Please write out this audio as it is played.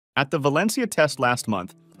At the Valencia test last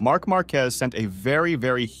month, Marc Marquez sent a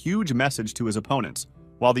very huge message to his opponents,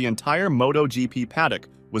 while the entire MotoGP paddock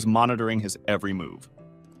was monitoring his every move.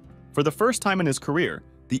 For the first time in his career,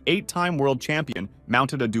 the 8-time world champion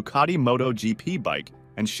mounted a Ducati MotoGP bike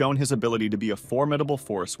and shown his ability to be a formidable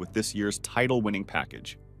force with this year's title-winning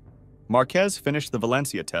package. Marquez finished the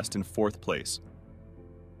Valencia test in 4th place.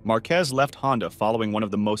 Marquez left Honda following one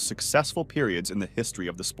of the most successful periods in the history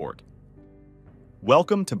of the sport.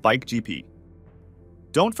 Welcome to Bike GP.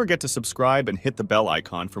 Don't forget to subscribe and hit the bell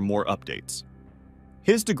icon for more updates.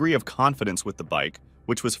 His degree of confidence with the bike,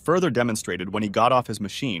 which was further demonstrated when he got off his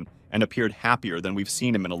machine and appeared happier than we've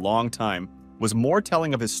seen him in a long time, was more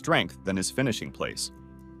telling of his strength than his finishing place.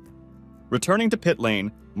 Returning to pit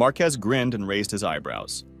lane, Marquez grinned and raised his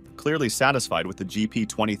eyebrows, clearly satisfied with the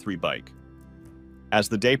GP23 bike. As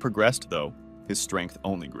the day progressed, though, his strength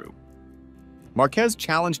only grew. Marquez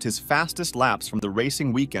challenged his fastest laps from the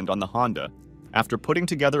racing weekend on the Honda after putting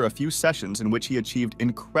together a few sessions in which he achieved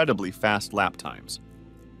incredibly fast lap times.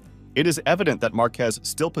 It is evident that Marquez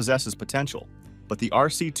still possesses potential, but the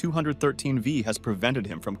RC213V has prevented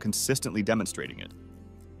him from consistently demonstrating it.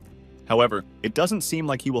 However, it doesn't seem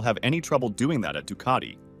like he will have any trouble doing that at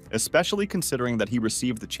Ducati, especially considering that he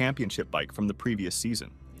received the championship bike from the previous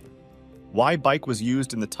season. Why bike was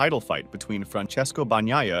used in the title fight between Francesco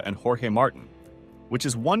Bagnaia and Jorge Martin, which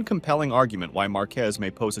is one compelling argument why Marquez may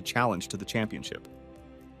pose a challenge to the championship.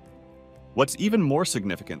 What's even more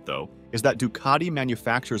significant, though, is that Ducati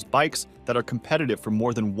manufactures bikes that are competitive for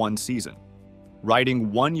more than one season. Riding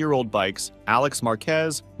one-year-old bikes, Alex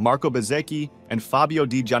Marquez, Marco Bezzecchi, and Fabio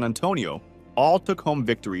Di Giannantonio all took home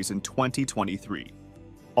victories in 2023.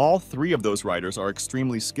 All three of those riders are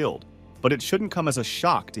extremely skilled, but it shouldn't come as a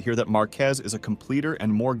shock to hear that Marquez is a completer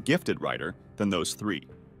and more gifted rider than those three.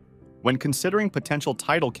 When considering potential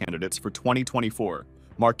title candidates for 2024,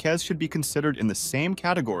 Marquez should be considered in the same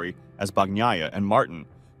category as Bagnaia and Martin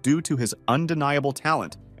due to his undeniable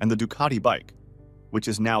talent and the Ducati bike, which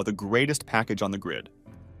is now the greatest package on the grid.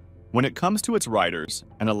 When it comes to its riders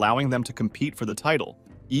and allowing them to compete for the title,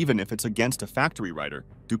 even if it's against a factory rider,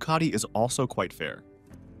 Ducati is also quite fair.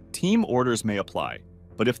 Team orders may apply,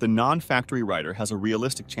 but if the non-factory rider has a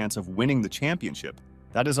realistic chance of winning the championship,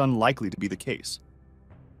 that is unlikely to be the case.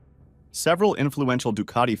 Several influential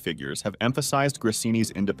Ducati figures have emphasized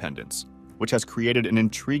Gresini's independence, which has created an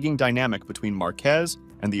intriguing dynamic between Marquez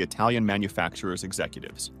and the Italian manufacturer's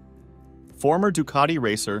executives. Former Ducati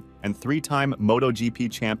racer and 3-time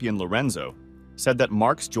MotoGP champion Lorenzo said that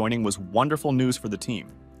Marc's joining was wonderful news for the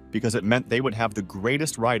team because it meant they would have the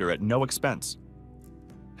greatest rider at no expense.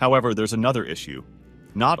 However, there's another issue.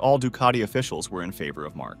 Not all Ducati officials were in favor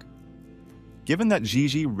of Marc. Given that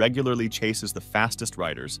Gigi regularly chases the fastest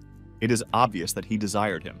riders, it is obvious that he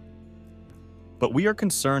desired him. But we are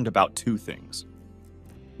concerned about two things.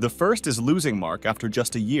 The first is losing Marc after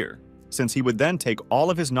just a year, since he would then take all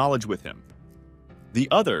of his knowledge with him. The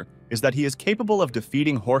other is that he is capable of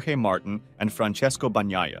defeating Jorge Martin and Francesco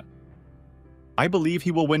Bagnaia. I believe he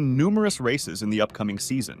will win numerous races in the upcoming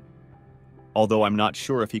season. Although I'm not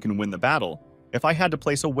sure if he can win the battle, if I had to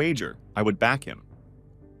place a wager, I would back him.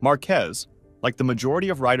 Marquez, like the majority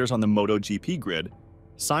of riders on the MotoGP grid,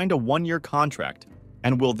 signed a 1-year contract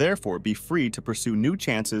and will therefore be free to pursue new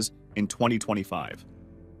chances in 2025.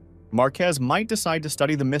 Marquez might decide to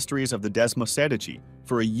study the mysteries of the Desmosedici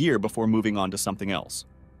for a year before moving on to something else.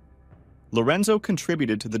 Lorenzo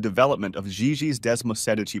contributed to the development of Gigi's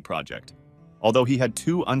Desmosedici project, although he had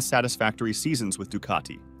 2 unsatisfactory seasons with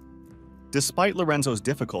Ducati. Despite Lorenzo's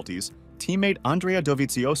difficulties, teammate Andrea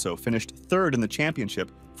Dovizioso finished 3rd in the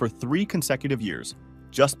championship for 3 consecutive years,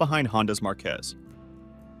 just behind Honda's Marquez.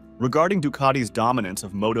 Regarding Ducati's dominance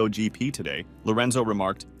of MotoGP today, Lorenzo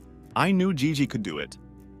remarked, "I knew Gigi could do it.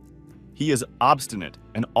 He is obstinate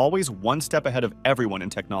and always one step ahead of everyone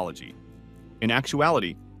in technology. In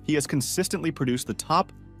actuality, he has consistently produced the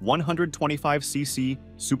top 125cc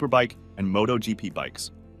Superbike and MotoGP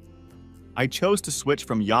bikes. I chose to switch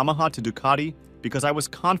from Yamaha to Ducati because I was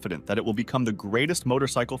confident that it will become the greatest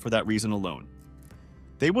motorcycle for that reason alone.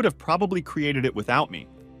 They would have probably created it without me,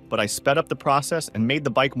 but I sped up the process and made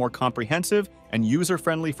the bike more comprehensive and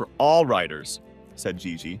user-friendly for all riders," said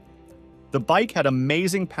Gigi. "The bike had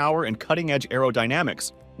amazing power and cutting-edge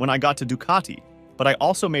aerodynamics when I got to Ducati, but I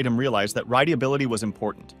also made him realize that rideability was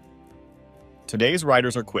important. Today's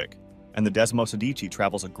riders are quick, and the Desmosedici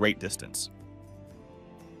travels a great distance."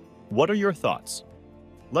 What are your thoughts?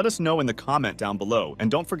 Let us know in the comment down below,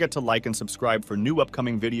 and don't forget to like and subscribe for new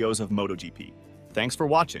upcoming videos of MotoGP. Thanks for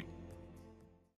watching.